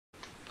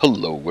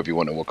Hello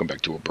everyone and welcome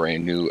back to a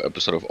brand new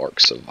episode of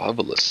Ark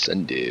Survival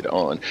Ascended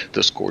on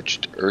the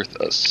Scorched Earth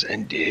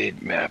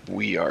Ascended map.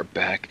 We are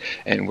back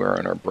and we're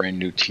on our brand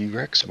new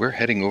T-Rex. We're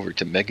heading over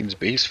to Megan's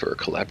base for a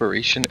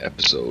collaboration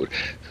episode.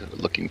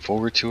 Looking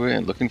forward to it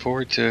and looking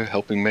forward to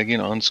helping Megan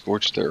on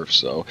Scorched Earth.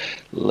 So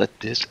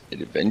let this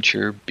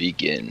adventure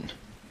begin.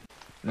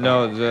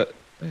 No,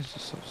 it's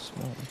just so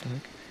small, what the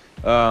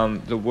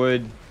heck? The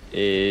wood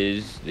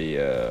is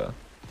the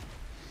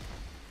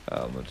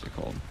what's it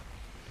called?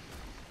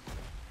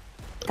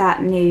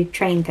 That new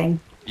train thing.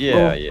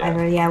 Yeah,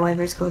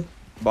 whatever it's called.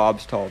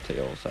 Bob's Tall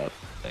Tales, that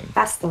thing.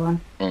 That's the one.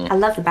 I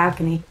love the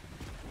balcony.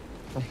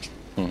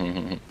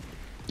 Yeah,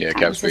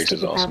 Cap's base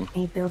is awesome.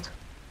 Build.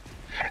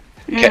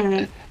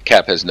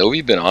 Cap, has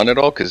Novi been on at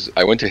all? Because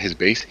I went to his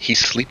base. He's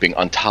sleeping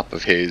on top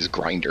of his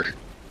grinder.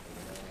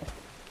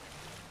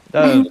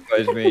 That doesn't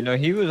surprise me. No,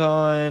 he was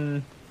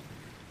on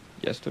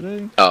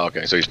yesterday. Oh,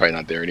 okay. So he's probably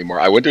not there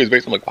anymore. I went to his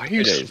base. I'm like, why are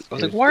you? I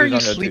was like, why are you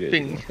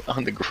sleeping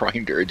on the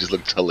grinder? It just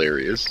looked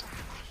hilarious.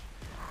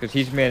 Because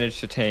he's managed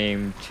to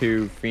tame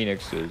 2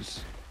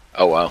 phoenixes.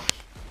 Oh, wow.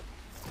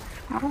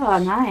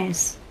 Oh,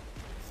 nice.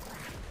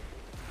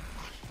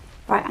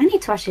 Right, I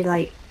need to actually,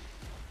 like,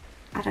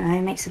 I don't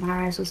know, make some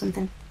arrows or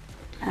something.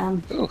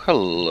 Oh,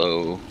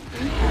 hello,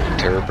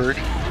 Terror Bird.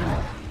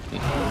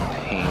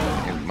 Pain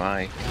in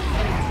my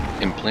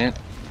implant.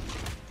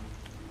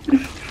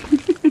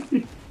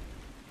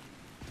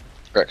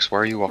 Rex, why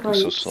are you walking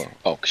so slow?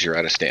 Oh, because you're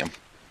out of stam.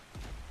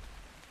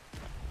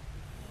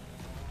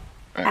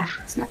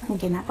 There's nothing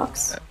in that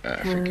box.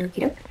 Alright.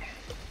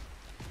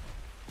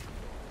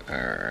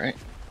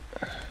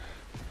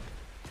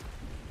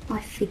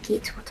 I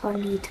forget what I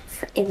need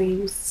for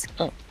arrows.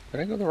 Oh,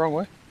 did I go the wrong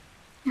way?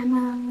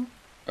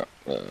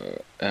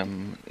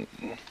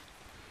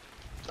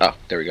 Oh,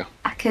 there we go.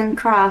 I can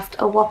craft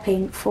a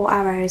whopping 4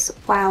 arrows.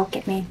 Wow,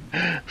 get me.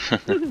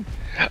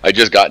 I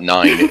just got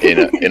 9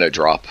 in a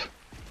drop.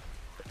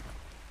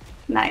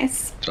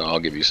 Nice. So I'll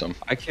give you some.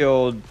 I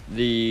killed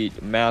the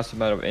mass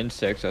amount of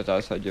insects that's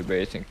outside your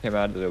base and came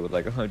out of there with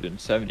like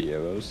 170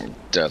 arrows.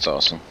 That's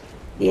awesome.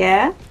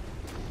 Yeah?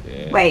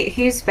 Yeah. Wait,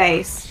 whose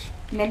base?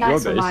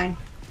 Midnight's or mine?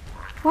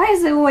 Why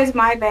is it always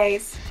my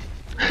base?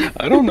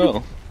 I don't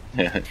know.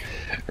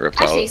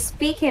 Reptile. Actually,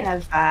 speaking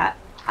of that,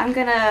 I'm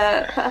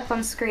gonna put up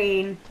on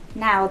screen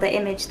now the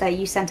image that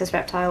you sent us,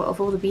 Reptile, of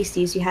all the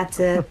beasties you had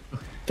to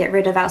get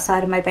rid of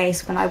outside of my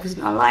base when I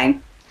wasn't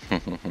online.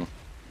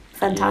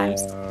 Fun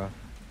times.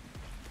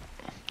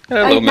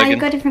 Hello, oh, now Megan. you've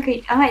got a different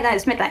creature. Oh, wait, no,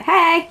 it's midnight.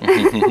 Hey!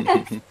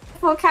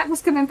 Poor Cat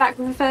was coming back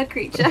with a third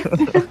creature.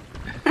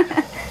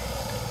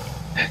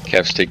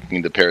 Cap's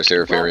taking the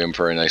Paracerifarium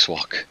for a nice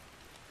walk.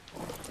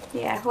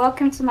 Yeah,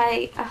 welcome to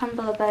my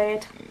humble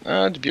abode.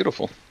 It's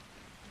beautiful.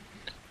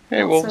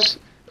 Hey, wolves.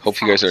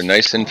 Hope you guys are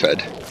nice and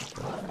fed.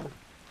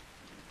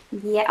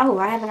 Yeah, oh,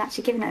 I haven't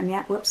actually given it them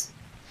yet. Whoops.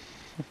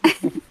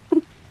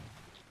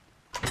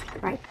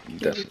 Right,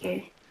 here we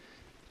go.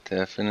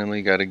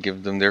 Definitely gotta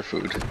give them their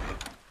food.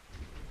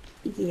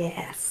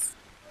 Yes.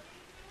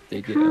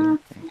 They get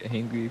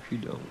angry if you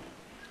don't.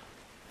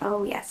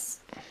 Oh,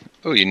 yes.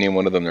 Oh, you named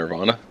one of them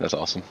Nirvana? That's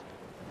awesome.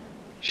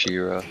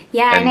 Shira,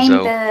 yeah, I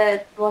Enzo.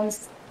 named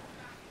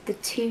the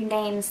 2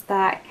 names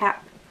that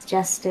Cap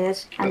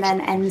suggested, and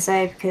then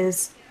Enzo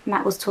because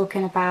Matt was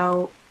talking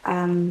about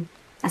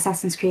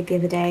Assassin's Creed the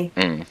other day.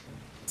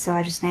 So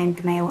I just named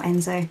the male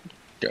Enzo.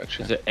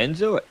 Gotcha. Is it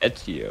Enzo or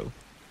Ezio? I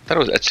thought it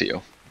was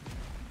Ezio.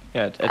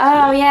 Yeah, it's Ezio.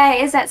 Oh, yeah,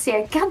 it is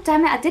Ezio. God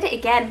damn it, I did it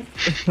again.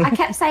 I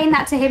kept saying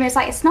that to him. It's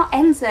like, it's not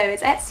Enzo,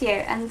 it's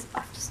Ezio. And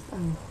I just,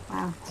 oh,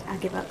 wow, I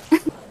give up.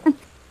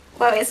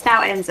 Well, it's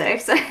now Enzo,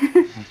 so.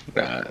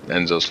 Nah,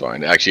 Enzo's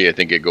fine. Actually, I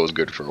think it goes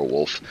good for a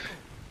wolf.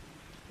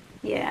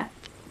 Yeah.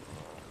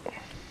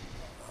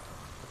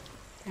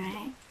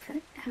 Right,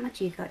 how much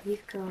you got?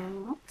 You've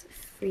got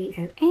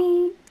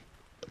 308.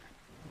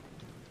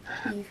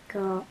 You've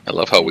got. I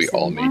love how we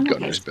all made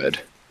Gunner's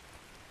bed.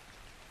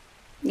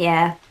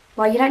 Yeah.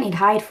 Well, you don't need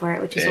hide for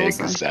it, which is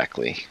awesome.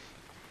 Exactly.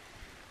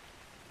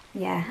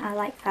 Yeah, I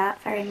like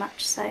that very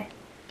much so.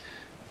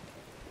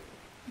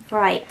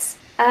 Right.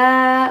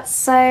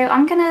 So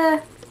I'm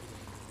gonna.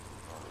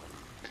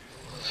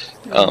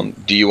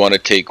 Do you want to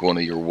take one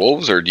of your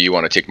wolves, or do you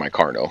want to take my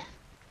Carno?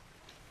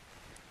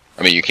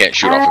 I mean, you can't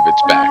shoot off of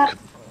its back,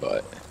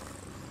 but.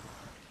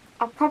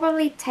 I'll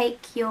probably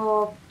take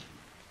your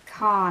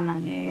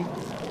Carno,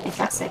 if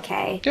that's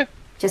okay. Yeah.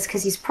 Just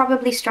because he's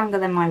probably stronger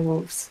than my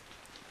wolves.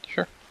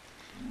 Sure.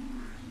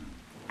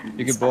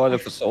 You can borrow the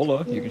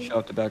Fasola. You can shoot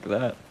off the back of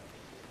that.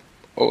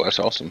 Oh, that's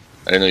awesome.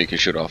 I didn't know you could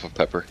shoot off of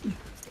Pepper.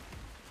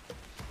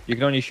 You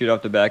can only shoot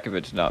off the back if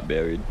it's not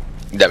buried.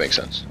 That makes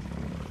sense.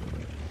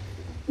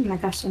 Oh my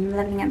gosh, I'm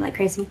leveling up like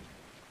crazy.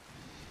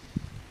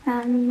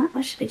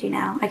 What should we do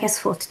now? I guess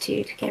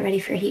Fortitude. Get ready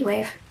for a heat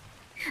wave.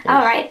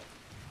 Alright.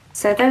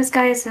 So those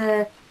guys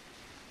are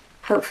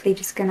hopefully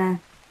just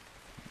gonna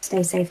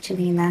stay safe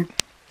chilling in there.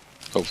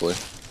 Hopefully.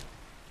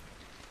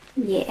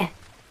 Yeah.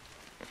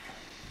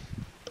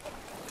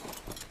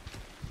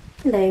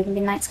 Hello,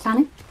 Midnight's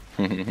Clanning.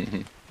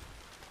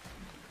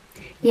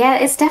 Yeah,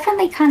 it's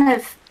definitely kind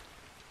of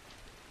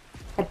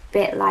a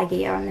bit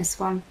laggier on this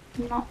one.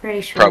 I'm not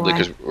really sure Probably why.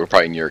 because we're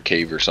probably near a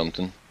cave or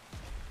something.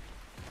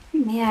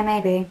 Yeah,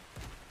 maybe.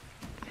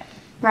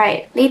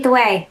 Right, lead the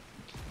way.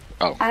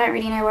 Oh. I don't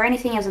really know where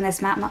anything is on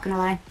this map, not gonna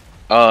lie.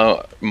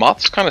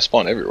 Moths kind of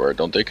spawn everywhere,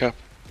 don't they, Cap?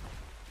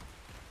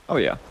 Oh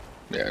yeah.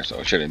 Yeah, so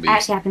it shouldn't be. I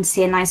actually happened to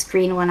see a nice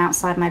green one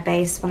outside my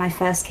base when I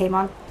first came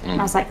on. And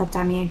I was like, God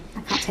damn you,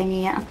 I can't tame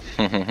you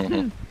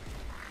yet.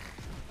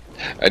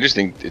 I just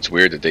think it's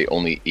weird that they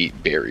only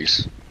eat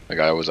berries. Like,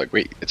 I was like,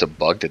 wait, it's a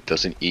bug that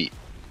doesn't eat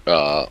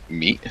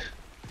meat?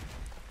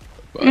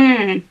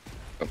 But,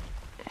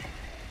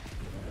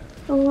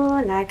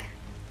 Oh, lag.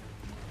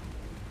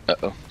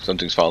 uh-oh,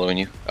 something's following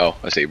you. Oh,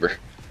 a saber.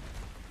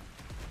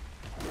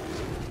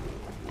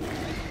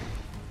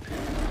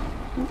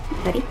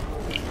 Ready?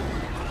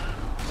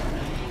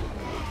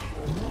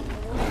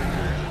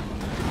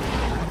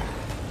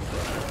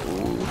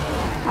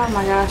 Oh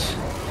my gosh.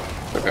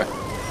 Okay.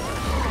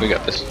 We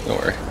got this, don't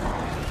worry.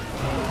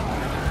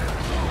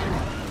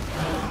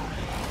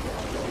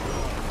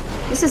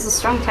 This is a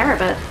strong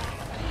terrabird.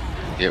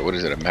 Yeah, what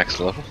is it, a max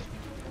level?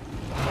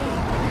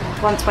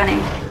 120.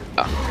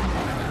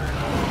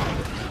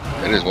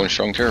 That is one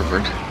strong terror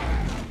bird.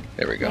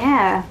 There we go.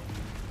 Yeah.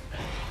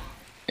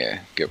 Yeah,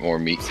 get more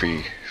meat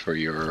for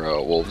your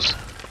wolves.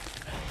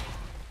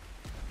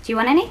 Do you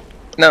want any?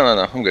 No,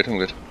 I'm good, I'm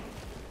good.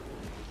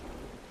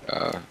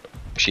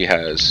 She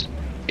has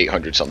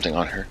 800 something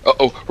on her.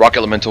 Uh-oh, rock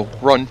elemental,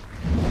 run!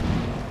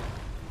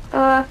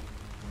 Uh,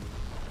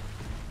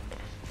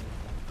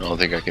 I don't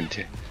think I can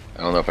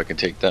I don't know if I can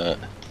take that.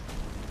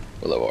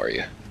 What level are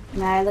you?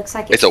 no, it looks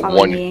like it's It's a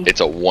following you. It's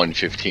a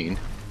 115.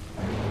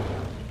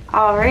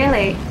 Oh,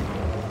 really?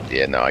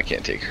 Yeah, no, I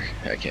can't take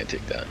her. I can't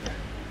take that.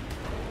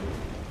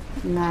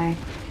 No.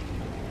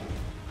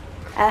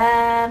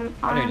 I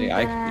don't think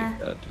I can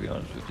do that, to be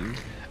honest with you.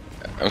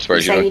 I'm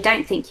surprised you So don't. you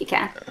don't think you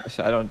can?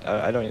 I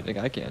don't even think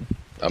I can.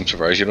 I'm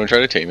surprised you don't try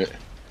to tame it.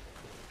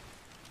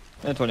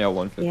 It's only at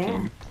 115.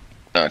 Yeah.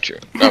 Not true.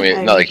 I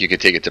mean, not like you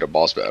could take it to the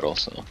boss battle.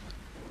 So,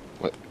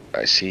 what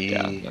I see?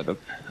 Yeah,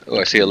 Oh,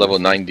 I see a level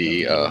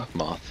 90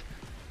 moth.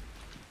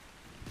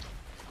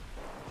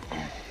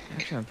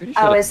 Actually, I'm pretty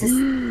sure Oh, that- is this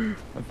I'm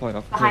falling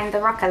off the behind the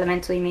rock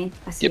elemental, you mean?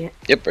 I see Yep,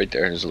 it. yep, right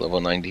there. There's a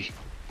level 90.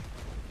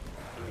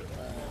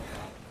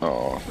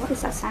 Oh, What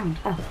is that sound?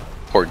 Oh.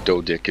 poor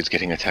Dodick is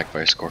getting attacked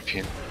by a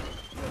scorpion.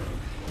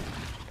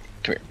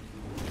 Come here.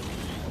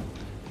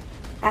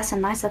 That's a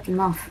nice looking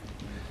moth.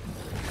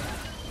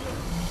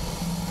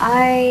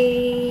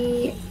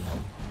 I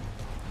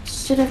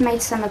should have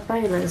made some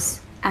ebolas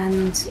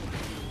and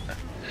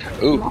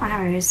Ooh, more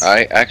arrows.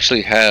 I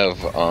actually have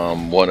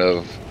one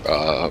of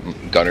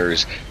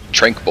Gunner's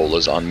trank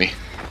bolas on me.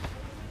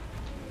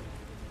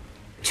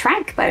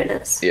 Trank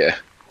bolas? Yeah.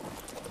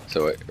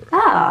 So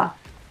Ah.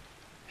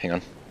 hang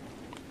on.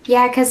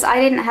 Yeah, because I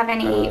didn't have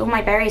any. All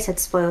my berries had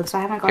spoiled, so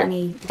I haven't got Here,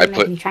 any. I Didn't make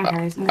put any trank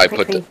arrows. I'm I gonna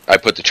put quickly. I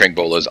put the trank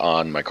bolas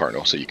on my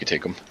Cardinal so you can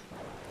take them.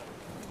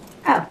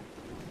 Oh.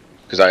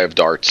 Because I have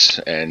darts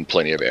and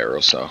plenty of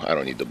arrows, so I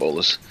don't need the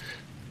bolas.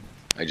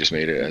 I just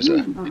made it as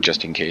a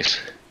just in case.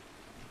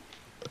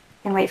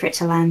 Gonna wait for it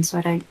to land so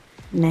I don't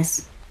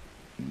miss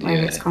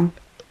where it's gone.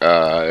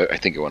 I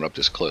think it went up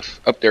this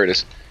cliff. Up there it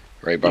is,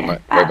 right by Yeah.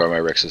 right by my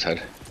Rex's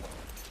head.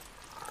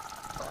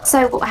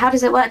 So how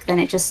does it work then?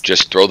 It just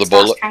Just throw the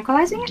starts bola.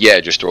 tranquilizing it? Yeah,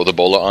 just throw the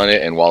bola on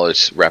it, and while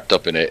it's wrapped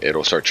up in it,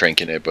 it'll start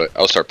tranking it. But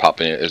I'll start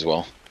popping it as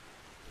well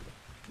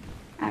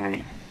All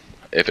right.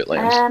 if it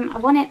lands. I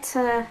want it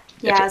to.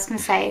 Yeah, If it- I was gonna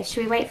say,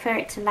 should we wait for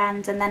it to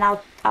land and then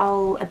I'll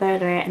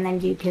ebola it and then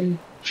you can.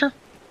 Sure.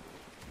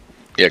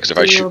 Yeah, because if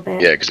I do your shoot,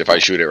 bit. yeah, because if I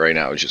shoot it right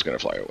now, it's just gonna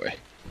fly away.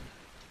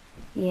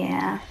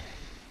 Yeah.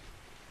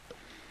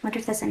 Wonder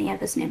if there's any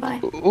others nearby.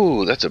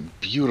 Ooh, that's a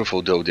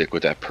beautiful Dodick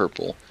with that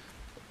purple.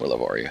 What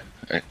level are you?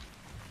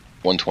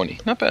 120.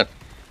 Not bad.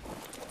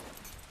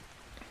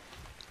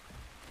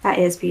 That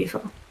is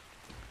beautiful.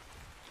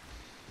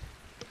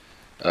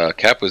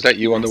 Cap, was that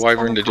you on the Nice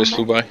wyvern that just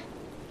flew by?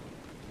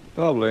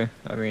 Probably.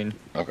 I mean,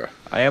 Okay.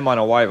 I am on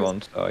a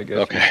wyvern, so I guess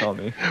Okay. you saw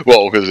me.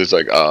 Well, because it's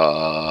like,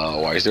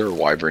 why is there a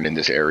wyvern in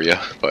this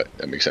area? But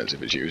that makes sense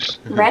if it's used.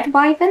 Red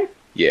wyvern?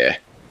 Yeah,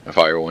 a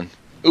fire one.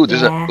 Ooh,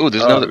 there's Yeah.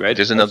 there's Oh, another, red,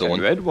 there's another that's a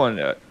one. Red one.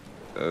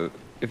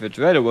 If it's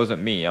red, it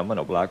wasn't me. I'm on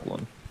a black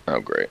one. Oh,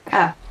 great.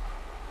 Oh.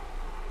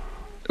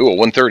 Ooh, a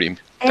 130.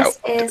 This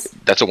is.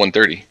 That's a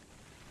 130.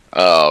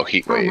 Oh,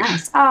 heat Oh, wave.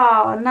 nice.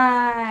 Oh,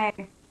 no.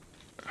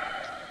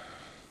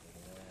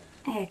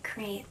 Oh,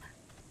 creep.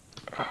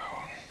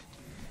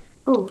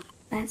 Ooh,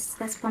 let's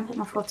bump up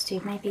my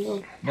fortitude. Maybe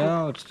you'll.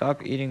 No,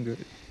 stop eating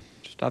good.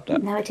 Stop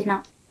that. No, it did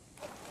not.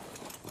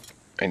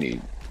 I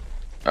need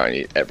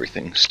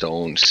everything: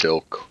 stone,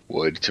 silk,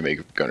 wood to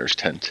make Gunner's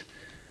tent.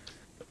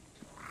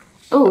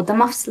 Ooh, the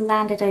moths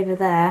landed over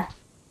there.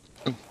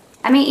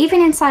 I mean, even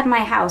inside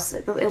my house,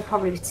 it'll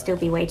probably still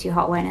be way too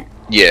hot, won't it?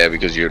 Yeah,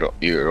 because you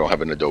don't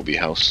have an adobe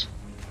house.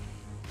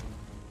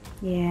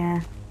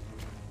 Yeah.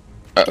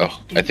 Uh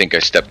oh, I think I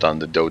stepped on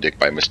the Dodick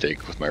by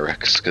mistake with my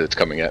Rex because it's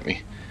coming at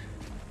me.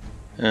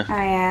 Eh. Oh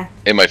yeah.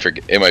 It might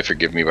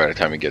forgive me by the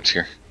time it gets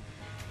here.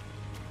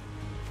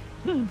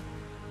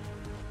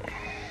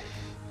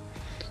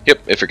 Yep,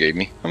 it forgave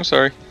me. I'm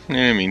sorry. I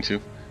didn't mean to.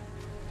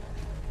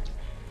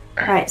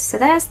 Right, so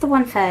there's the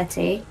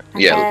 130.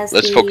 And Yeah, there's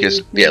let's the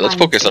focus. Yeah, let's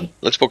focus 90.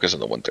 on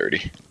the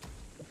 130.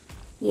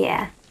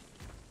 Yeah.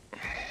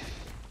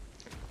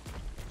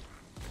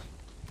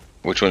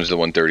 Which one's the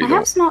 130?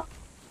 Perhaps not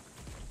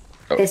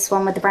Oh. this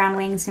one with the brown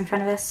wings in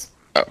front of us.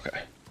 Oh,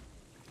 okay.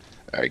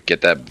 All right,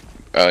 get that.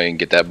 And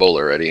get that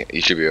bowler ready.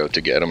 You should be able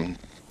to get him.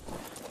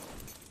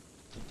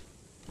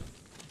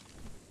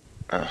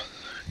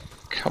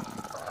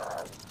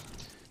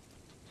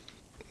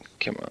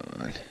 Come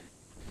on.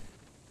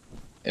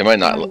 Am I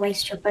not? Don't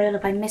waste your bowler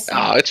by missing.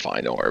 Ah, it's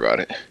fine. Don't worry about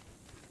it.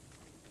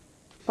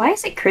 Why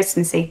is it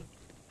Christmassy?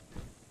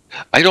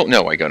 I don't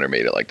know why Gunner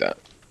made it like that.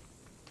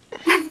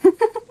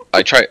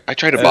 I try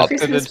to bother.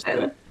 Christmas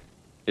bowler.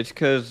 It's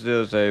because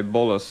there's a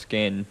bowl of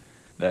skin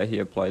that he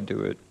applied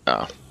to it.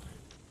 Oh.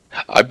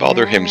 I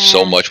bother him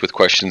so much with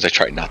questions. I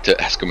try not to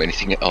ask him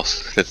anything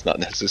else that's not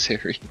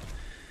necessary.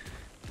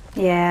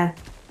 Yeah.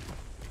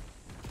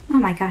 Oh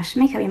my gosh,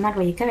 make up your mind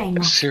where you're going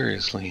now.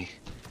 Seriously.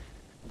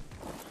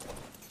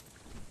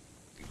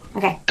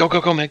 Okay, Go,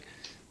 Meg.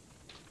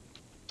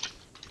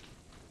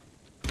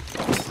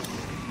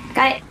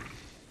 got it.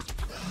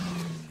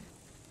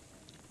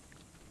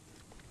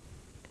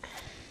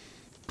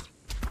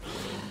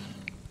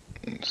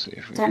 Let's see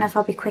if we Don't know if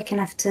I'll be quick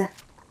enough to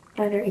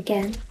load it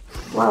again.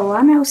 Whoa,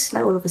 I'm real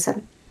slow all of a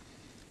sudden.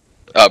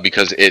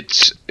 because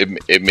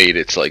it made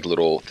its like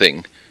little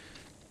thing.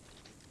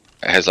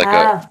 It has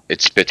like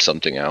it spits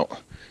something out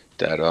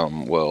that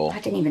will. I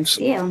didn't even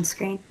see it on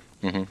screen.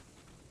 Come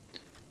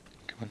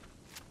on.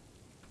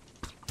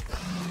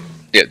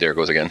 Yeah, there it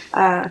goes again.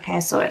 Okay, I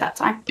saw it that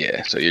time.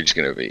 Yeah, so you're just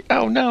gonna be.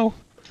 Oh no!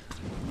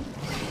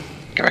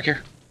 Come back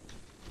here.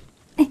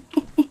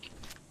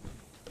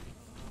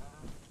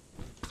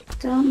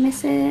 Don't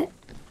miss it.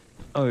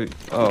 Oh,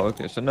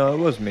 okay. So no, it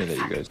was me that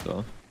you guys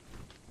saw.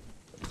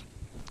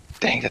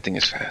 Dang, that thing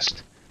is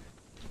fast.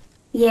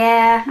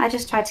 Yeah, I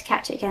just tried to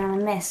catch it again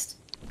and I missed.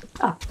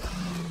 Oh,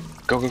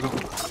 Go.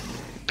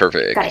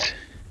 Perfect. got it.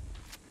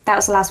 That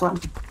was the last one.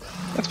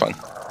 That's fine.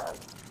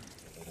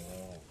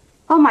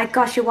 Oh my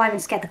gosh, your wyvern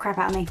scared the crap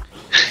out of me.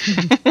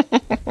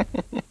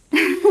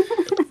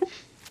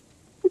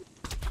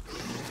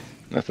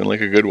 Nothing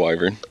like a good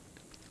wyvern.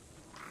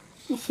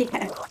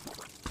 Yeah.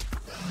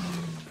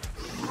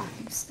 Oh,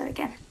 just that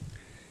again.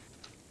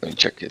 Let me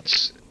check.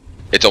 It's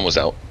almost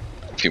out.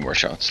 A few more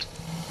shots.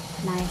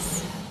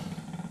 Nice.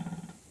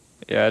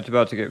 Yeah, it's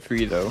about to get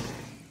free though.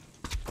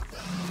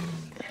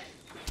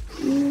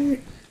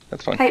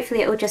 That's fine.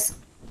 Hopefully it will just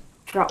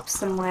drop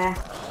somewhere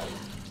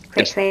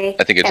quickly.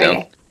 I think it's There we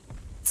down. go.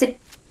 So it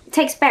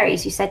takes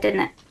berries, you said,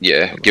 didn't it?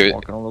 Yeah, give it.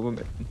 Walking all over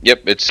me.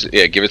 Yep,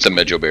 give it some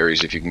𝐿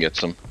berries if you can get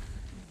some.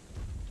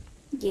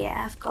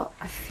 Yeah, I've got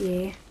a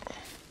few.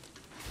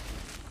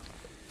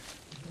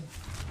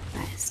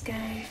 Let's go.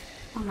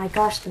 Oh my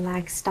gosh, the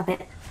lag. Stop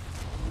it.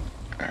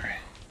 All right.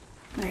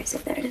 Where is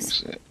it? There it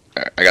is.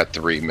 Alright, I got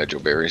 3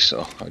 𝐿 berries,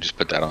 so I'll just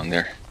put that on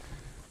there.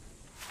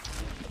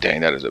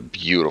 Dang, that is a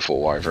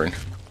beautiful wyvern.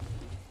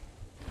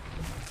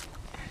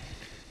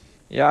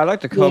 Yeah, I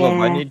like the color. But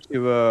I Yeah. need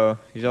to.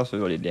 He's also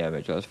really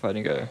damaged. I was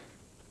fighting a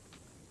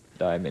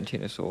diamond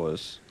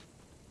Tinosaurus.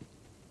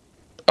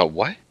 Oh,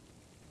 what?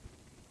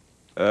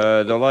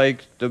 They're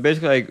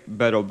basically like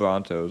battle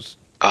brontos.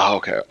 Oh,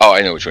 okay. Oh,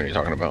 I know which one you're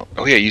talking about.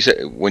 Oh, yeah, you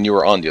said when you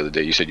were on the other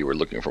day, you said you were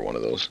looking for one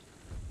of those.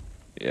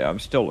 Yeah, I'm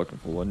still looking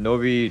for one.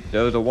 Novi,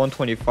 there was a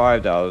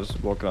 125 that I was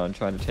working on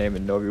trying to tame,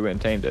 and Novi went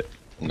and tamed it.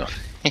 No.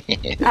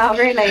 Oh,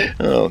 really?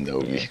 Oh,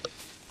 Novi.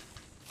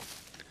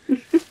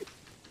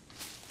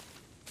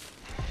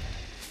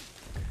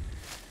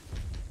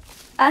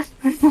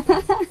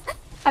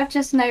 I've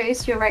just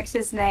noticed your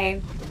Rex's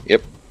name.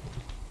 Yep.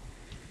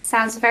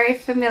 Sounds very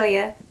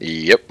familiar.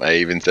 Yep, I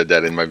even said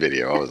that in my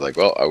video. I was like,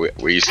 well,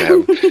 we used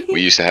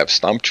to have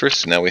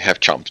Stomptress, now we have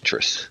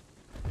Chomptress.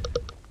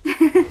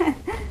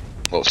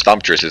 Well,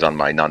 Stomptress is on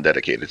my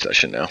non-dedicated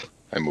session now.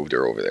 I moved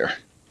her over there.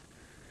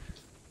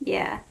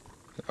 Yeah.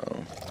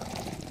 Oh.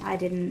 I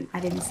didn't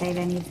save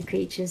any of the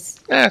creatures.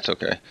 That's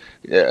okay.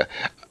 Yeah.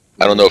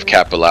 I don't know if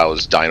Cap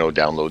allows Dino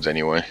downloads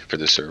anyway for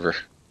this server.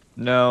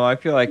 No, I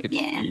feel like it's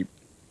Yeah. cheap.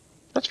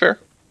 That's fair.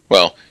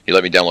 Well, you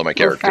let me download my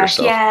character, Fresh,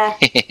 so yeah.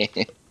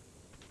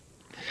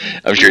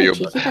 I'm sure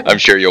Cheeky bugger. I'm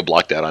sure you'll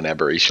block that on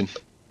Aberration.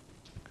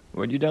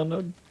 What'd you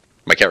download?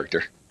 My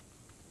character.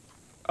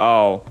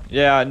 Oh,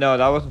 yeah, no,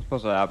 that wasn't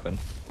supposed to happen.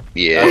 That's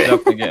Yeah.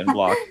 definitely getting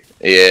blocked.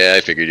 Yeah,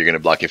 I figured you're gonna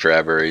block it for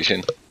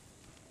Aberration.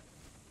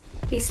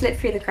 He slipped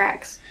through the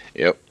cracks.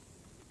 Yep.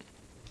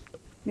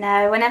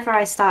 No, whenever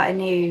I start a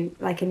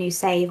new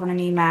save on a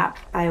new map,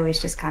 I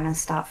always just kind of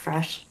start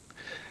fresh.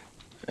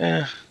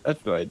 Yeah.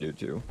 That's what I do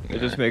too. It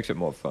just makes it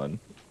more fun.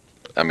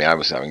 I mean, I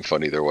was having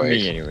fun either way.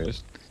 Me,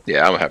 anyways.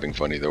 Yeah, I'm having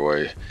fun either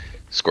way.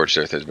 Scorched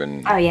Earth has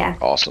been Oh yeah.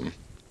 awesome.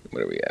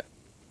 What are we at?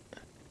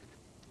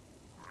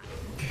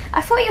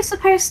 I thought you're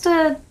supposed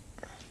to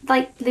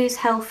like lose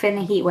health in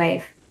a heat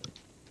wave.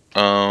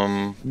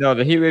 No,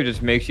 the heat wave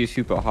just makes you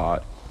super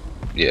hot.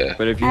 Yeah.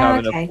 But if you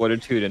have enough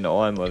fortitude and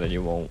armor, then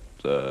you won't.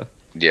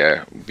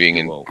 Yeah, being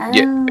in. won't.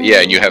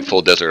 Yeah, and you have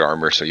full desert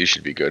armor, so you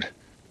should be good.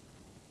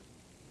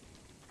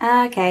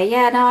 Okay,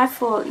 yeah, no, I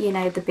thought, you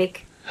know,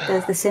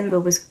 the symbol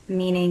was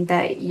meaning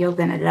that you're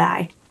gonna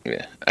die.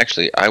 Yeah,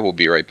 actually, I will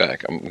be right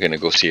back. I'm gonna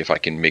go see if I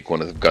can make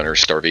one of the Gunner's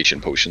starvation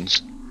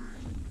potions.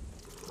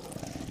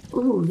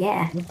 Ooh,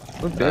 yeah.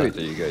 What berries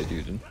are you guys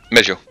using?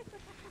 Mejo.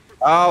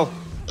 Oh!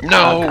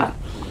 No! God.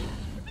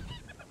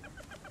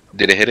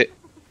 Did it hit it?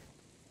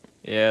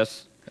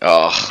 Yes.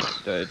 Oh.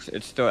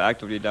 It's still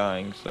actively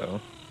dying, so.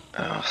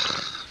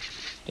 Ugh.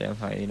 Damn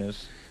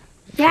hyenas.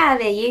 Yeah,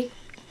 there you.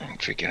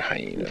 Freaking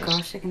hyenas. Oh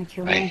gosh, they're gonna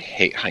kill me. I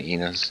hate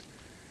hyenas.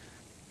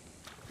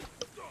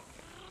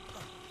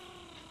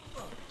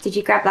 Did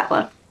you grab that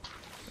one?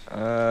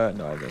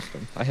 No, I missed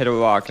them. I hit a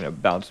rock and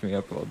it bounced me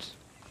upwards.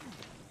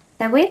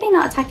 They're weirdly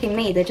not attacking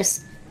me, they're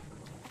just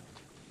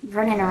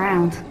running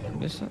around.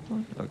 Missed that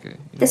one? Okay.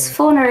 This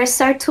fauna is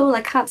so tall,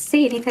 I can't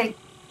see anything.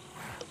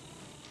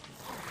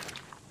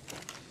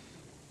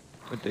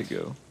 Where'd they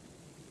go?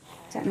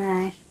 Don't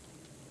know.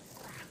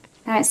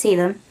 I don't see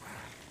them.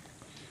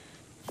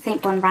 I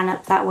think one ran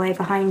up that way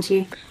behind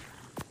you.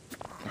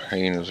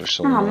 Hyenas are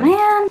so Oh annoying.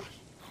 man!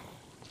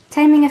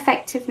 Taming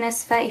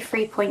effectiveness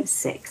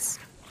 33.6.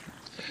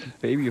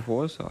 Baby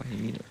horse or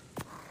hyena?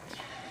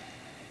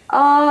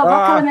 Oh,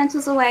 rock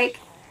elemental's awake.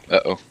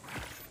 Uh-oh.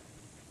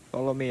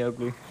 Follow me,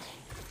 ugly.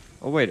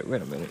 Oh, wait a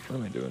minute. What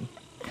am I doing?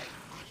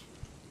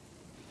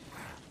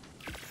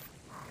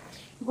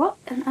 What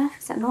on earth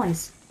is that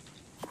noise?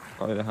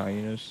 Probably the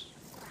hyenas.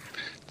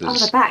 Oh,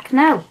 they're back.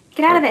 No!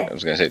 Get out of I it!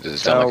 was gonna say, does it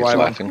sound like it's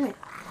laughing?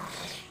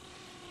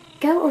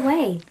 Go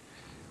away.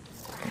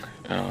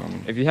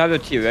 If you have the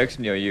T-Rex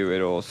near you,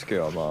 it'll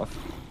scare them off.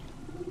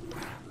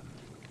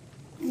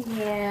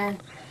 Yeah.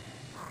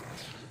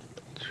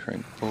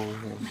 Tranquil.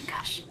 Oh my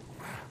gosh.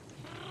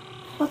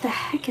 What the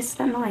heck is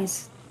that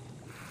noise?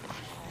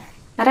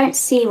 I don't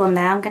see one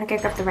there. I'm gonna go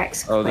grab the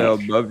Rex. Oh, quick.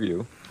 they're above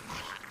you.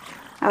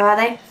 Oh, are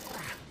they?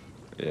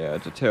 Yeah,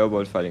 it's a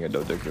tailbone fighting a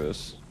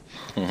Doedicurus.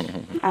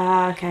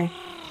 Ah, okay.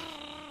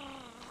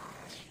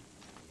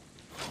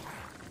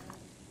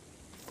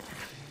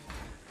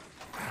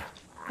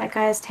 That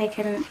guy has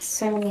taken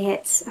so many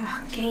hits.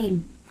 Oh,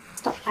 game.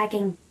 Stop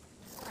lagging.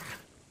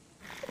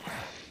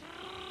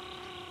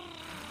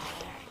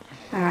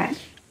 Alright.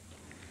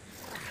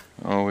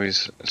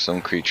 Always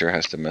some creature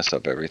has to mess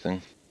up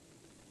everything.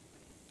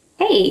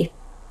 Hey!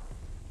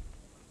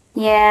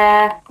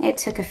 Yeah, it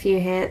took a few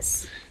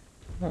hits.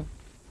 Oh.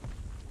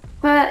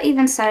 But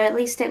even so, at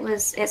least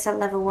it's at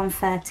level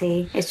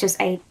 130. It's just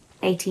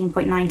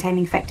 18.9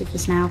 taming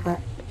effectiveness now, but...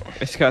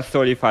 It's got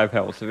 35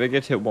 health. If it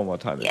gets hit one more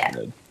time, it's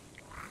dead.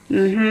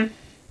 Mm-hmm.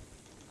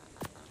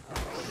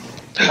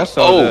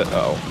 Also, it's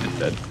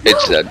dead.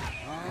 It's dead.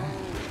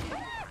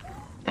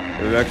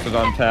 The Rex was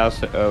on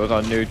task, was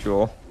on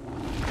neutral.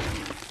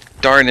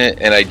 Darn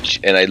it, and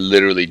I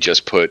literally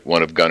just put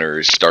one of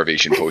Gunner's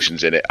starvation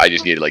potions in it. I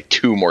just needed like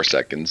 2 more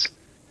seconds.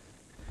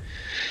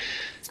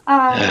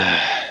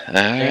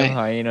 Damn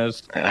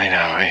hyenas. I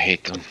know, I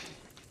hate them.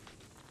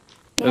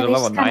 There's a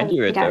level 90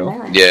 right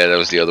there. Yeah, that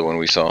was the other one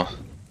we saw.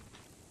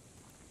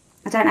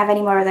 I don't have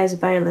any more of those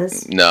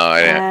Ebolas. No,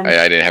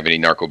 I didn't have any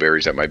narco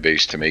berries at my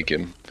base to make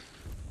him.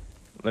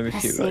 Let me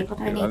see.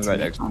 I'm right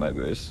next to my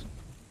base.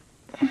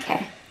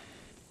 Okay.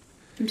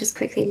 I'm just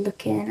quickly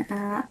looking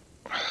at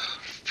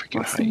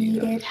what's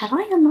needed. Have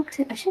I unlocked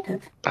it? I should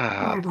have. Or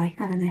have I?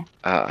 I don't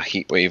know.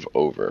 Heat wave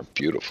over.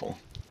 Beautiful.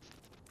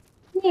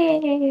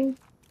 Yay!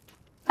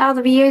 Oh,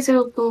 the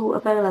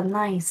reusable Ebola,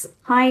 nice.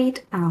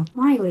 Hide. Oh,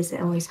 why is it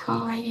always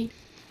hide?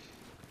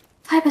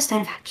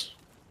 Fiberstone patch.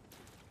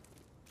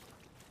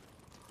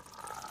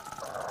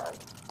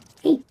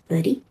 Hey,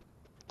 buddy.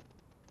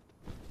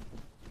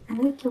 I'm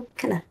a little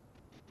killer.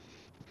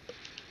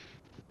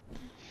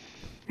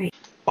 Right.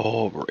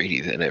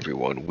 Alrighty then,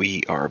 everyone,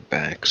 we are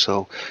back.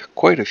 So,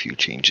 quite a few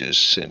changes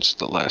since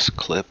the last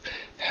clip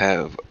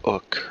have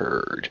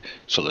occurred.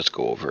 So let's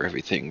go over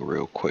everything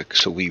real quick.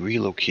 So we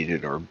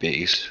relocated our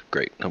base,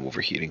 great, I'm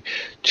overheating,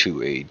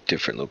 to a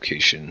different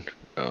location.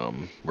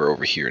 We're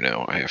over here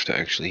now. I have to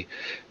actually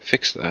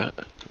fix that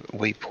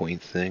waypoint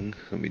thing.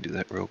 Let me do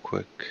that real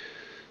quick.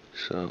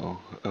 So,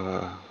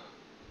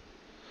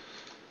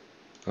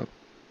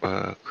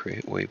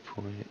 create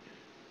waypoint.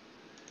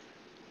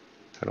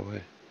 How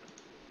do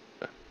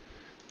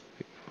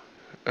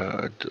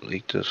I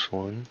delete this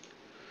one,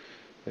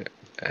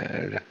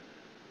 add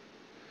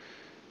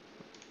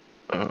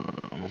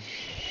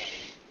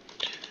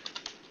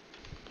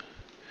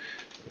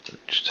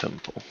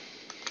temple.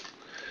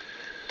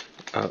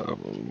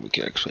 We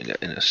can explain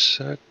that in a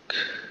sec.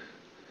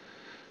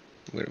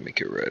 I'm gonna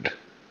make it red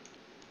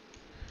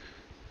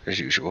as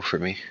usual for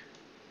me.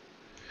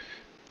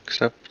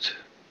 Accept.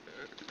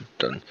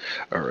 Done.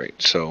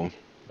 Alright, so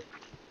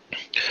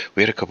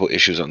we had a couple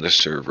issues on this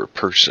server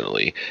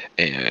personally,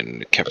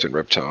 and Captain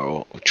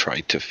Reptile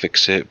tried to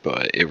fix it,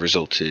 but it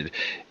resulted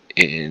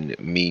in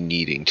me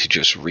needing to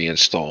just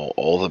reinstall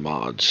all the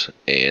mods,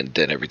 and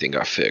then everything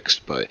got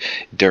fixed. But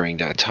during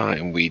that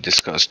time, we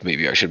discussed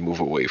maybe I should move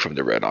away from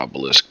the red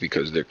obelisk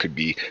because there could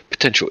be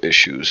potential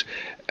issues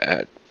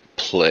at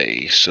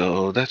play.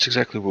 So that's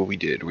exactly what we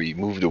did. We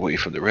moved away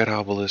from the red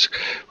obelisk.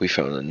 We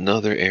found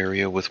another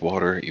area with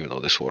water, even though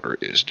this water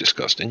is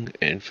disgusting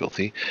and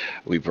filthy.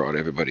 We brought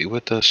everybody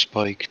with us,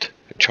 spiked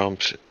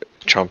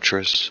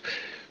Chomptress,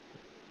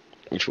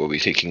 which we'll be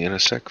taking in a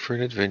sec for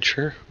an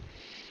adventure.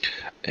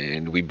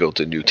 And we built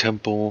a new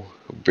temple,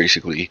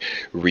 basically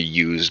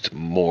reused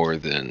more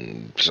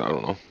than, I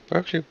don't know,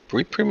 actually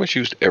we pretty much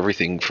used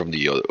everything from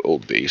the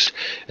old base,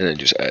 and then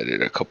just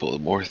added a couple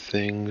of more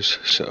things.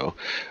 So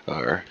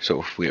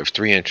we have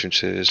 3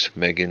 entrances.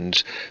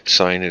 Megan's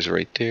sign is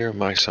right there,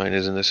 my sign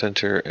is in the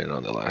center, and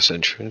on the last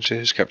entrance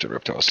is Captain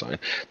Reptile's sign.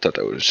 Thought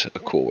that was a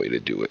cool way to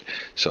do it.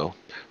 So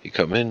you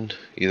come in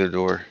either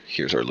door.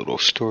 Here's our little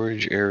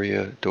storage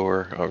area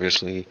door,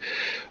 obviously.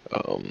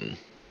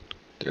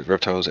 There's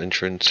Reptile's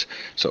entrance,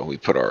 so we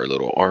put our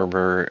little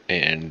armor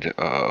and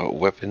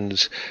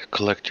weapons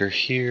collector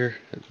here,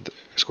 the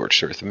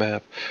Scorched Earth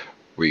map.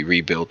 We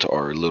rebuilt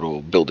our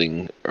little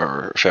building,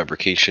 our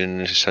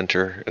fabrication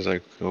center, as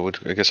I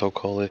guess I'll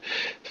call it.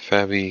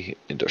 Fabby,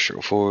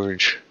 Industrial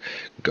Forge,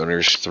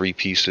 Gunner's 3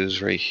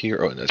 pieces right here.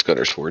 Oh, and that's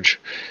Gunner's Forge.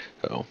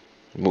 So,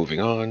 moving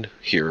on,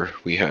 here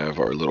we have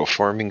our little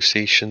farming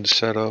station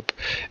set up,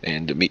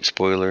 and the meat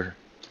spoiler,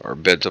 our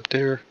beds up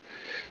there.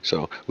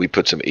 So we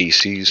put some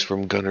ACs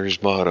from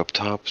Gunner's mod up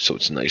top, so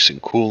it's nice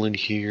and cool in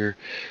here.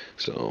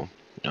 So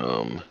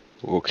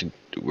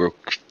we'll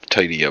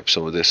tidy up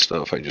some of this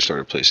stuff. I just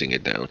started placing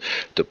it down.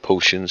 The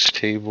potions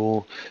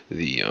table,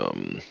 the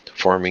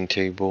farming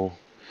table,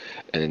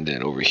 and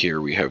then over here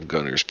we have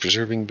Gunner's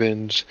preserving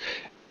bins,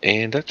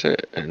 and that's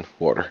it, and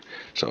water.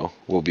 So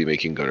we'll be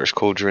making Gunner's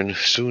cauldron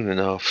soon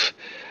enough.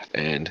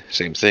 And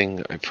same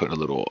thing, I put a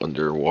little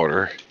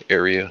underwater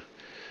area.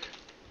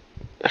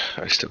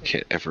 I still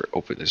can't ever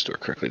open this door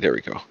correctly. There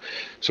we go.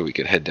 So we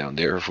can head down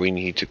there if we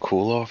need to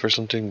cool off or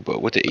something.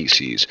 But with the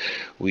ACs,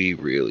 we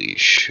really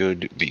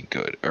should be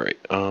good. Alright,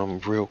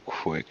 real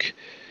quick.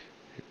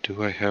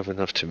 Do I have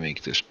enough to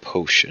make this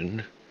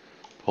potion?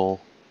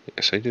 Paul?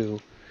 Yes, I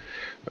do.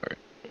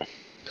 Alright.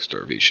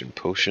 Starvation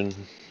potion.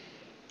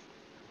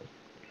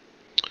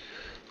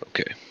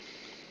 Okay.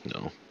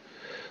 No.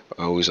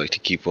 I always like to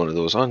keep one of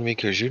those on me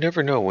because you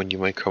never know when you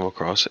might come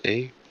across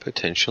a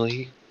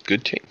potentially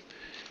good team.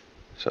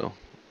 So,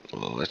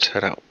 well, let's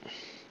head out.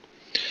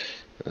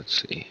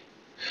 Let's see.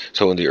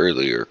 So in the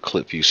earlier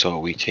clip you saw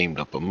we tamed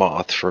up a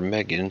moth for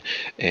Megan,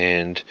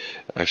 and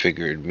I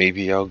figured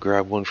maybe I'll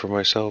grab one for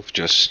myself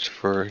just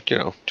for,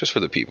 just for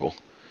the people.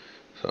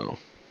 So,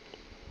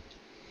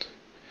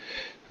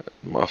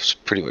 moths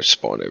pretty much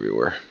spawn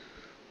everywhere.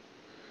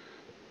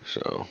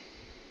 So,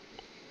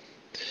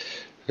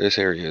 this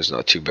area is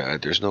not too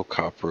bad. There's no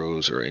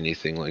copros or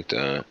anything like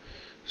that.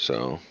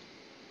 So,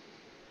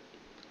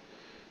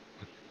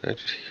 I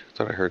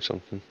thought I heard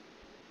something.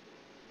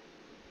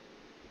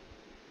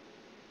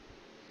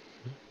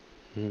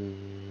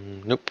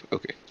 Nope.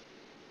 Okay.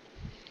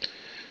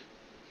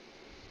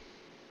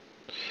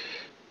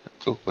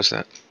 Oh, what's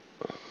that?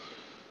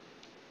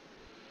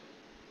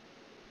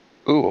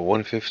 Oh, a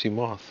 150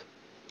 moth.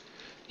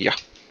 Yeah.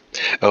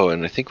 Oh,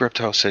 and I think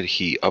Reptile said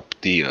he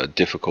upped the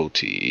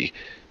difficulty,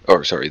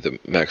 or sorry, the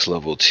max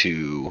level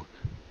to,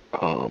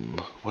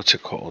 what's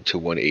it called? To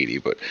 180,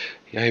 but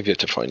I have yet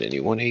to find any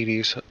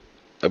 180s.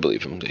 I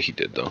believe him that he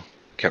did, though.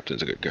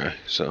 Captain's a good guy,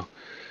 so.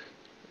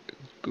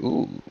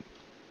 Ooh.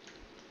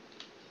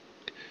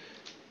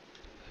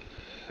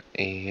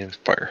 And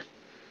fire.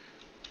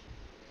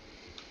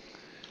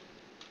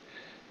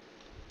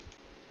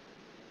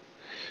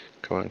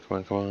 Come on, come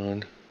on, come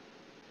on.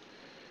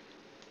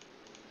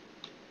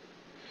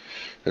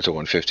 That's a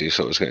 150,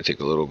 so it's going to take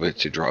a little bit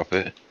to drop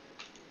it.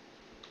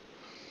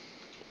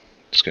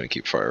 Just going to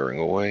keep firing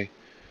away.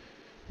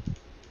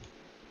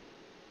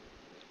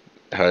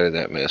 How did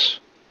that miss?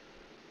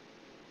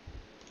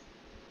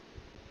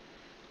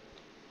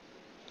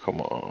 Come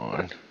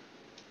on.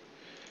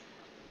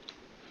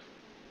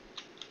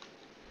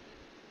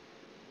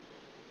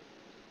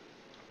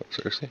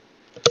 Seriously?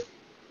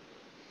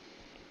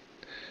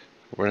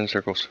 Run in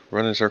circles.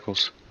 Run in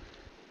circles.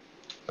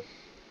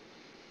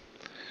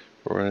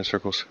 Run in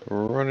circles.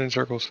 Run in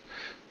circles.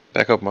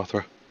 Back up,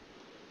 Mothra.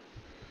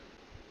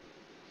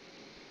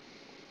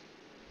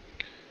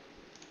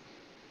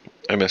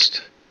 I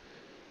missed.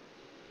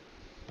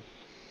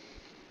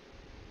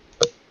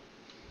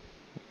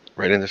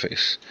 Right in the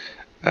face.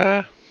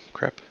 Ah,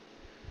 crap.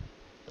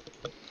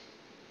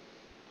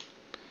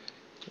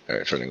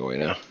 Alright, it's running away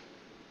now.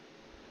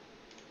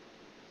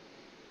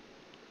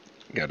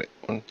 Got it.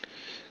 One.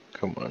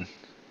 Come on.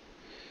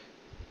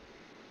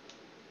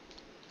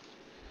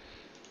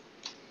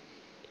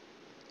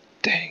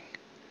 Dang.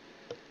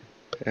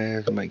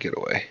 It might get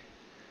away.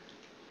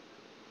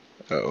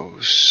 Oh,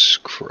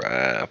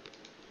 crap.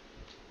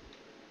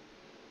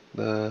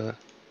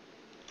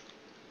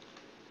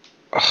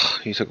 Oh,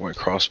 he took my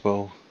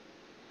crossbow.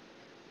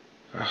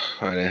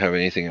 I didn't have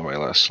anything in my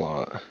last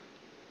slot.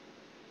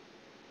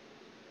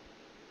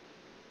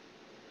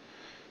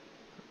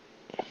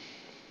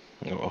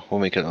 Oh, we'll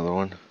make another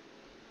one.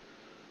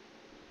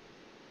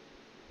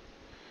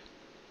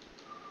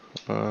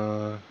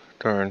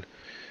 Darn.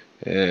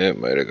 It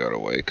might have got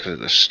away because of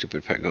this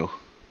stupid pego.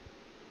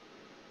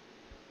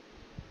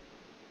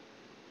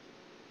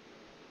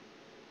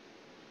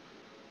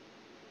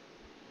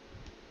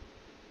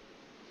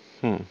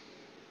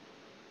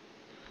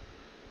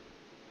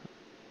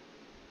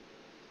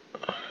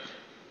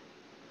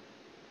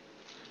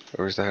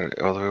 Or is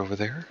that all the way over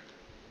there?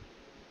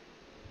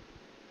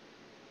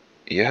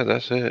 Yeah,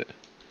 that's it.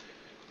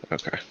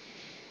 Okay.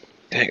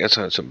 Dang, that's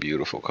on some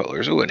beautiful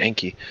colors. Ooh, an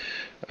Enki.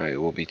 I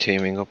will be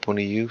taming up one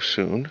of you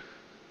soon.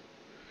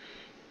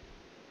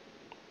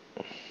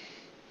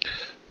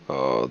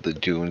 Oh, the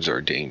dunes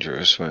are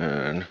dangerous,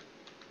 man.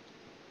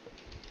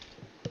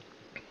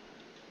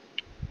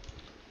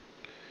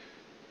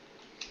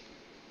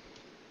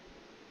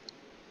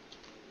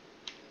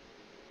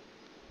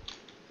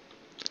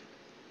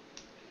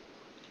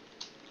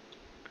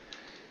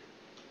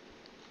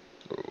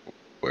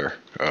 Where?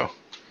 Oh.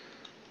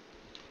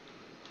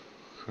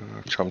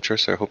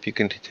 Chumtress, I hope you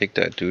can take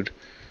that, dude.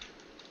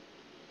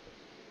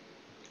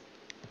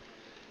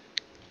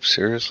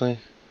 Seriously?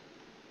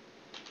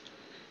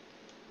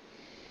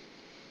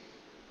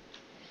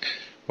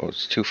 Oh,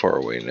 it's too far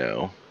away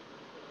now.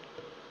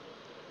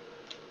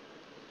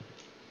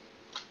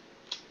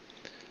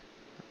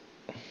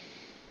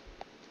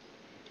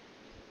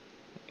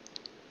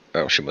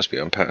 Oh, she must be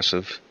on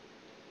passive.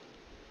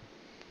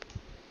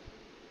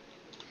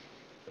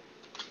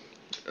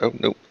 Oh,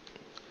 nope.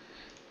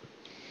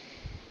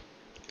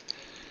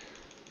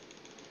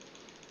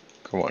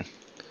 Come on.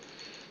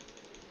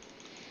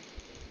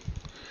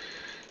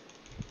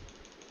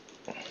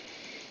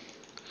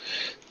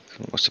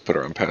 Must have put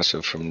her on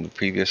passive from the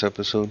previous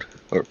episode,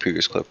 or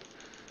previous clip.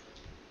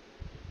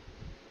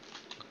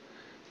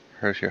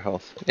 How's your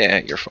health? Yeah,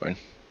 you're fine.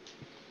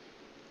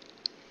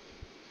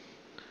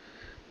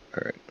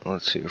 Alright,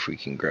 let's see if we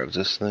can grab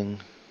this thing.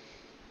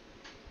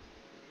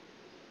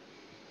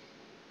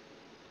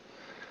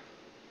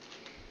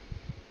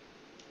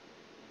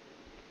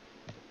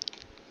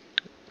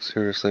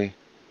 Seriously?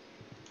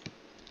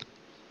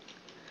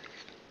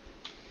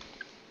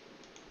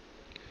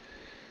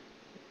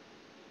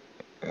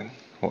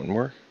 One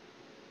more?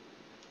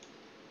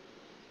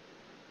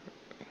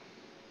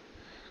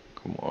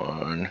 Come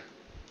on.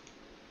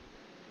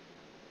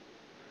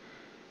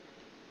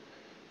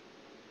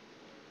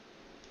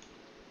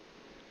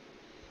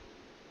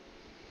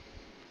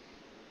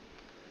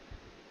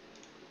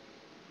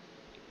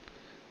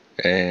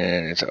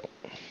 And it's out.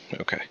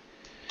 Okay.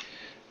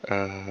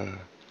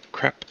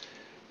 Crap.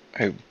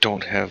 I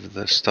don't have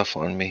the stuff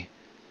on me.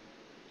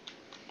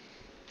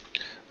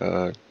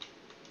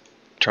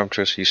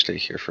 Trumptress, you stay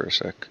here for a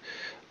sec.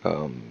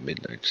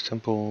 Midnight's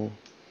Temple.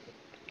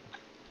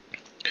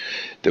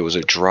 There was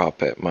a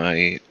drop at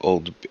my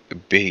old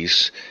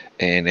base,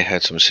 and it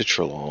had some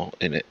citronal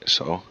in it,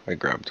 so I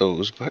grabbed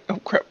those, but oh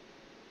crap.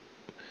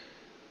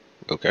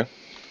 Okay.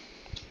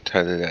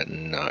 How did that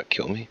not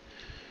kill me?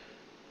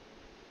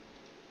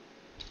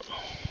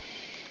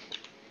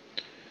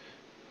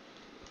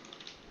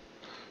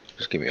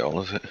 Just give me all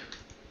of it.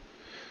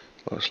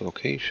 Lost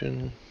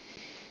location.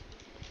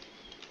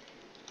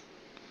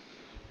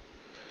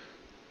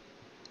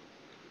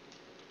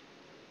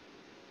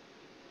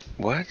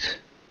 What?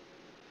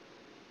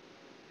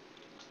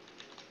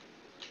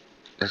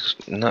 That's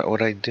not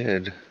what I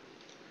did.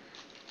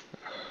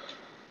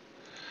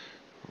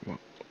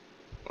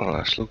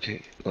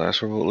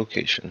 Last remote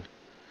location.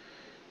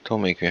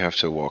 Don't make me have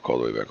to walk all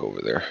the way back over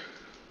there.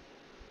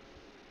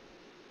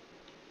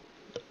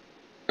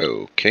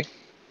 Okay.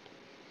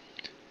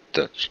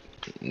 That's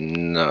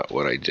not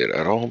what I did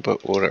at all,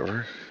 but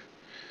whatever.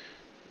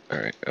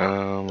 Alright,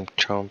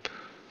 Chomp,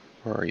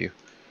 where are you?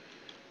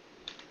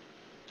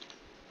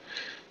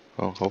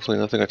 Well, hopefully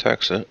nothing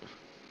attacks it.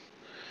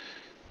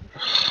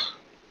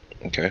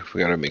 Okay, we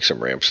gotta make some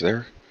ramps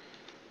there.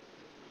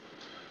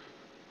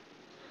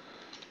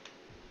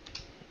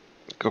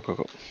 Go, go,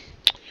 go.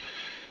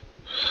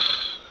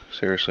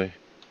 Seriously?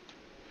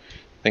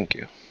 Thank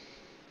you.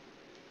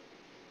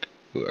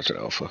 Ooh, that's an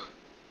alpha.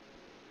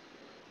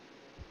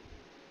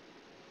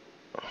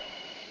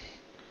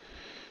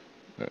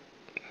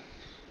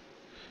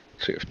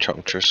 See if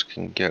Chomtress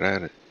can get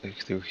at it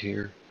through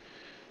here.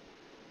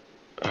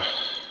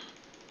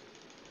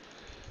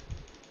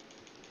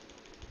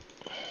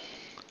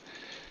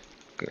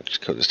 Gonna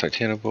just kill this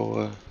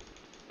Titanoboa.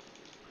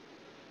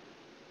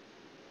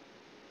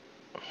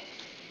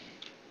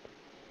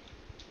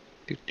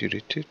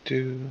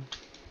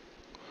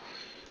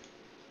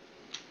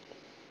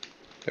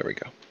 There we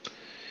go.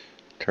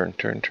 Turn,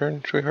 turn,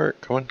 turn, sweetheart.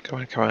 Come on, come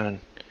on, come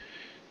on.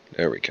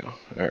 There we go.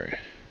 Alright.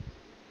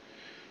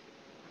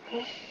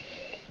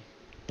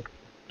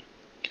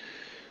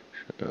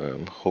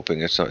 I'm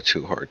hoping it's not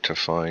too hard to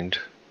find.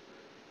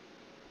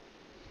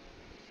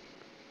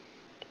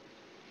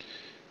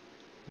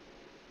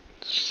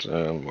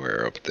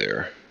 somewhere up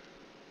there.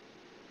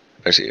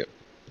 I see it.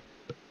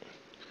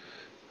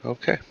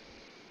 Okay.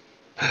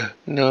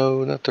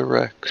 No, not the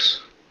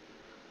Rex.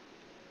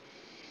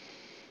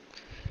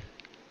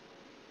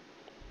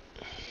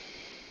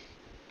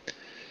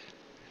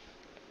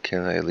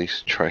 Can I at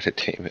least try to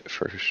tame it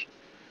first?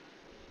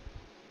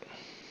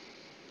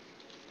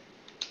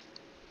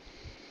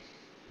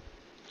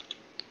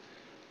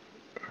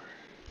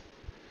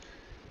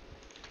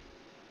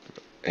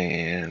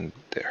 And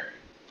there.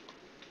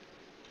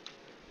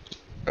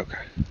 Okay.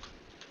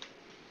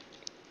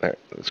 Alright,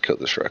 let's kill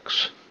this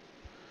Rex.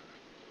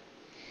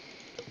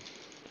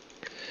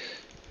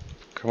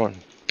 Come on,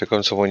 pick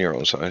on someone your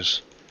own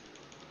size.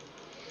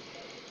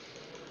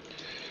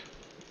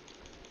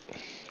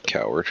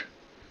 Coward.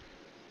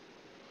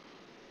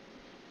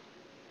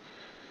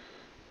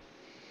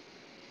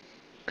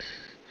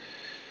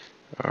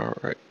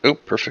 Alright. Oh,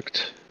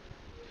 perfect.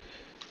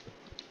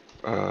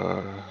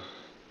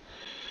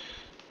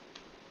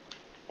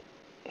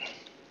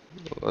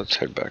 Let's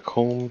head back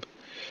home.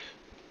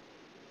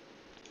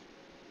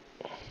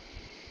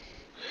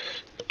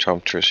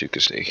 Chomtress, you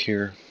can stay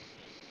here.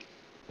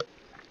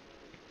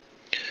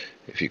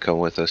 If you come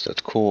with us,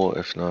 that's cool.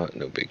 If not,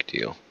 no big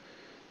deal.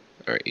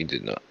 Alright, you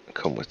did not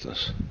come with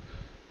us.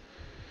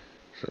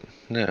 So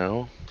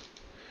now,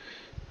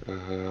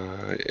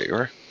 there you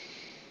are.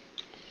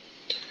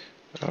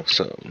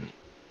 Awesome.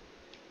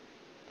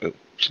 Oh,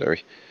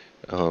 sorry.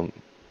 No,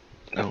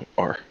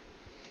 R.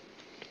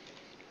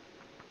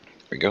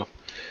 There we go.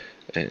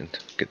 And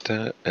get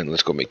that, and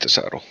let's go make the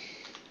saddle.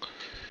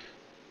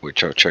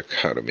 Which I'll check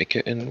how to make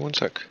it in 1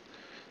 sec.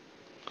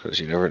 Because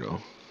you never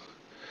know.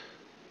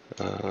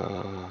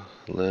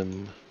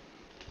 Limb.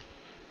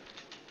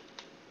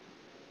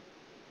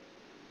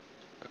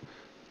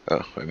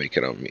 Oh, I make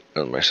it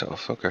on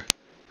myself. Okay.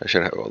 I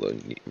should have all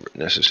the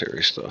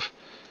necessary stuff.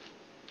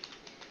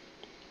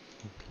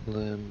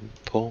 Limb,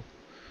 pull.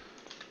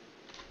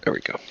 There we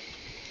go.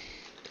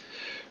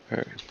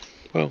 Alright.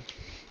 Well,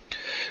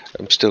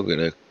 I'm still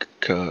gonna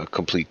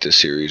complete this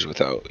series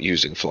without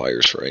using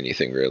flyers for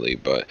anything really,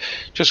 but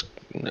just,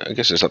 I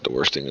guess it's not the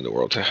worst thing in the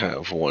world to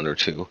have 1 or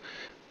 2.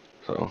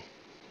 So,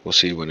 we'll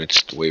see when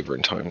it's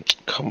wavering time.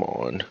 Come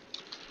on.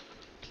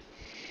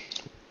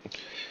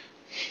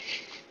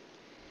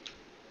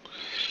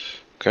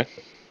 Okay.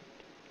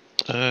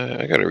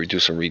 I gotta do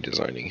some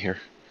redesigning here.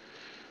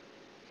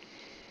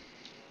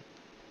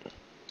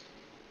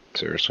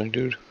 Seriously,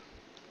 dude?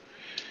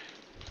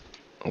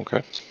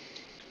 Okay.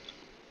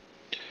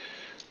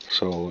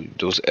 So,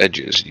 those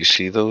edges, you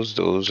see those?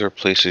 Those are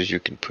places you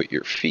can put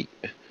your feet.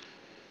 I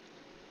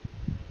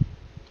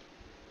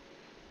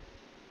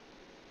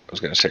was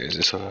gonna say, is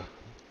this a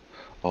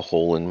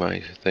hole in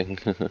my thing?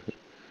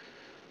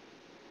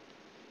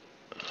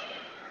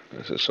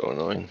 This is so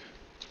annoying.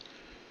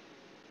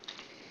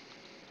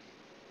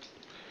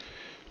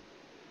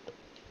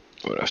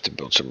 I'm gonna have to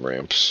build some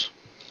ramps.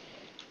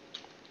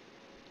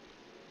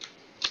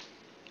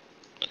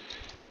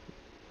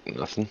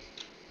 Nothing.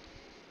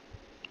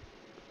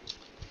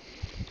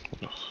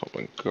 Oh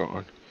my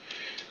god.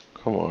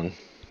 Come on.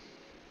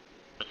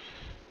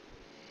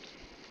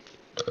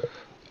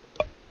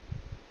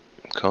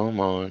 Come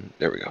on.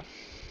 There we go.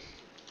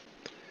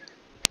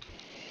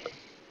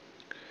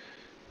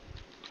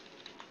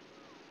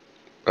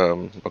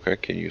 Okay,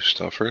 can you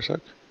stop for a sec?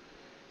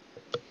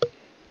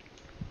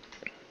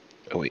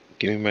 Oh wait,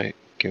 give me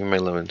my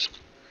lemons.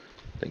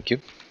 Thank you.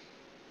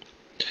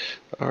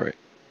 Alright.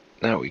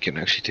 Now we can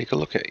actually take a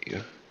look at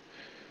you.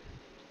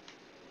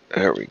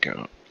 There we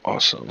go.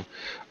 Awesome.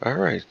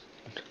 Alright.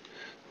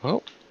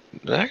 Well,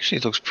 it actually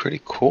looks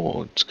pretty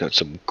cool. It's got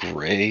some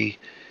gray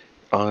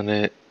on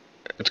it.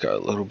 It's got a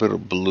little bit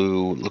of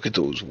blue. Look at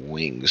those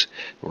wings.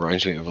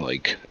 Reminds me of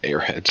like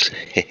airheads.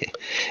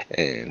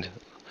 And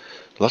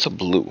lots of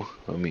blue.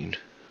 I mean,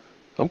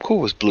 I'm cool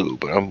with blue,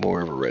 but I'm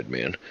more of a red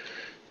man.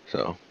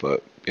 So,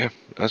 but yeah,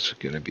 that's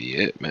gonna be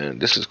it, man.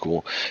 This is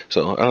cool.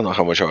 So I don't know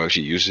how much I'll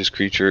actually use this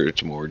creature.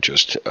 It's more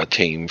just a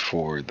tame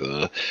for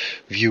the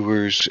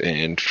viewers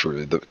and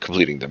for the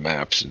completing the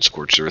maps. And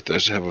Scorched Earth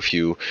does have a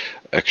few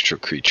extra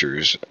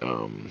creatures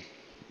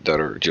that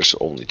are just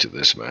only to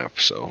this map.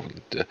 So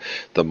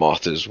the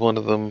moth is one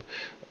of them.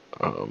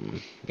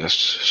 Yes,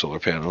 solar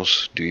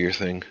panels, do your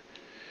thing.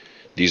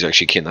 These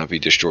actually cannot be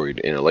destroyed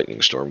in a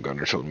lightning storm,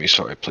 Gunner told me,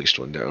 so I placed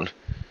one down.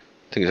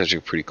 I think it's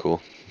actually pretty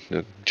cool.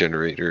 The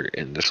generator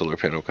and the solar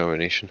panel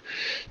combination.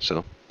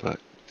 So, but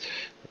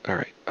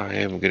alright, I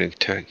am gonna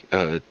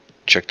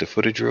check the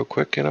footage real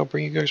quick and I'll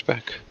bring you guys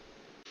back.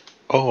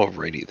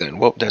 Alrighty then,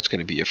 well that's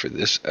going to be it for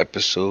this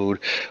episode.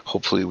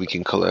 Hopefully we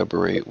can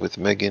collaborate with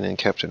Megan and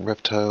Captain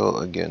Reptile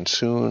again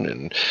soon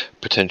and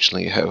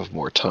potentially have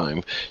more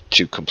time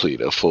to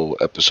complete a full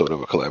episode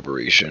of a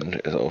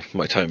collaboration.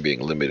 My time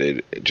being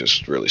limited, it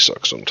just really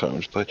sucks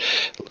sometimes, but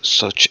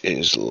such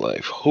is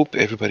life. Hope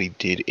everybody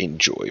did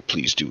enjoy.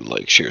 Please do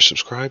like, share,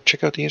 subscribe.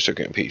 Check out the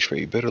Instagram page for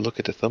a better look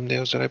at the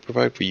thumbnails that I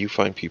provide for you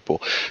fine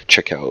people.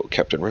 Check out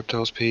Captain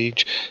Reptile's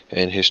page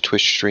and his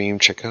Twitch stream.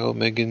 Check out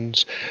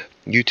Megan's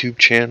YouTube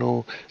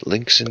channel.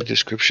 Links in the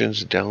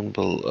descriptions down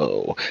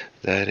below.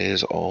 That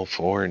is all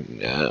for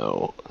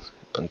now.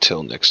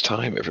 Until next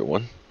time,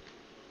 everyone.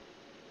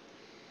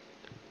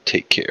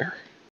 Take care.